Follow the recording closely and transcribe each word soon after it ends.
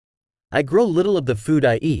I grow little of the food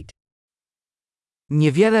I eat.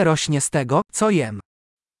 Niewiele rośnie z tego, co jem.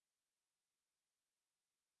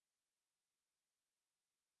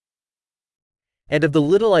 And of the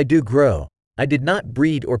little I do grow, I did not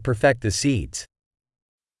breed or perfect the seeds.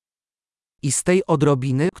 I z tej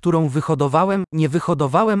odrobiny, którą wyhodowałem, nie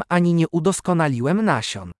wyhodowałem ani nie udoskonaliłem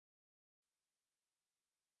nasion.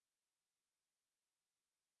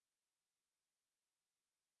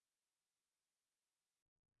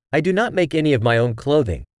 I do not make any of my own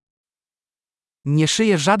clothing. Nie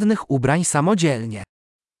szyję żadnych ubrań samodzielnie.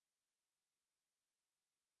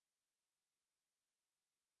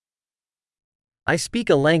 I speak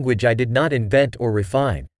a language I did not invent or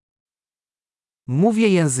refine. Mówię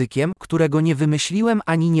językiem, którego nie wymyśliłem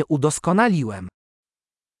ani nie udoskonaliłem.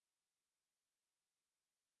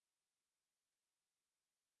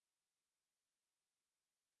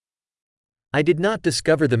 I did not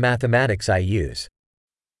discover the mathematics I use.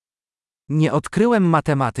 Nie odkryłem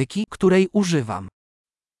matematyki, której używam.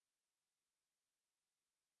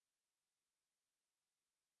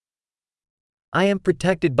 I am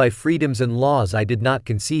protected by freedoms and laws I did not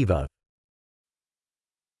conceive of.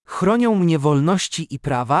 Chronią mnie wolności i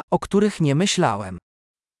prawa, o których nie myślałem.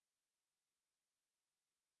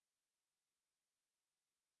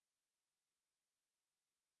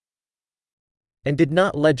 And did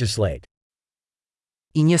not legislate.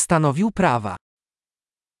 I nie stanowił prawa.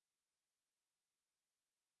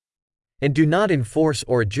 And do not enforce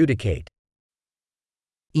or adjudicate.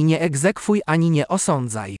 I nie egzekwuj ani nie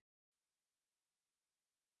osądzaj.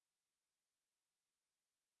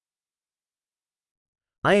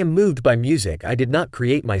 I am moved by music I did not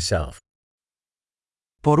create myself.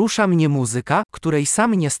 Porusza mnie muzyka, której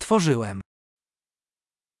sam nie stworzyłem.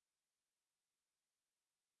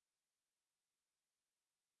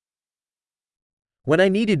 When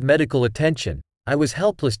I needed medical attention, I was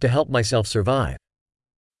helpless to help myself survive.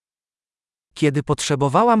 Kiedy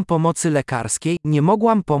potrzebowałam pomocy lekarskiej, nie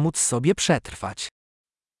mogłam pomóc sobie przetrwać.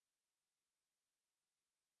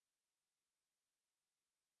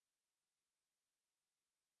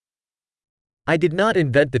 I did not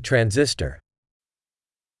invent the transistor.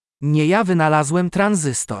 Nie ja wynalazłem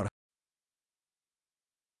tranzystor.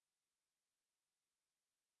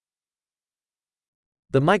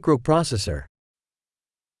 The microprocessor.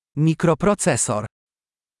 Mikroprocesor.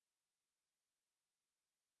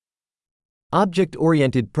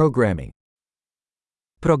 Object-oriented programming.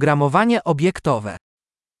 Programowanie obiektowe.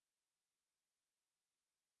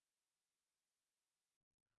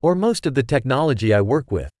 Or most of the technology I work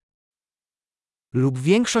with. Lub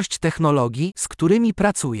większość technologii, z którymi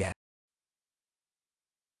pracuję.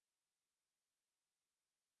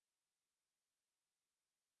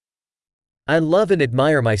 I love and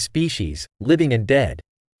admire my species, living and dead.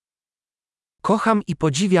 Kocham i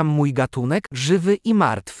podziwiam mój gatunek, żywy i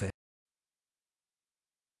martwy.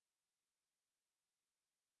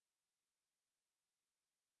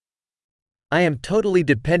 I am totally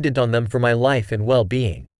dependent on them for my life and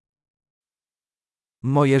well-being.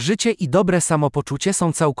 Moje życie i dobre samopoczucie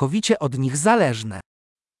są całkowicie od nich zależne.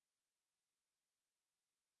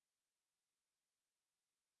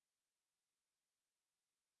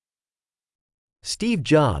 Steve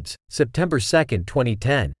Jobs, September 2,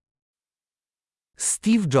 2010.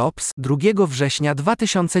 Steve Jobs, 2 września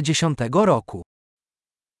 2010 roku.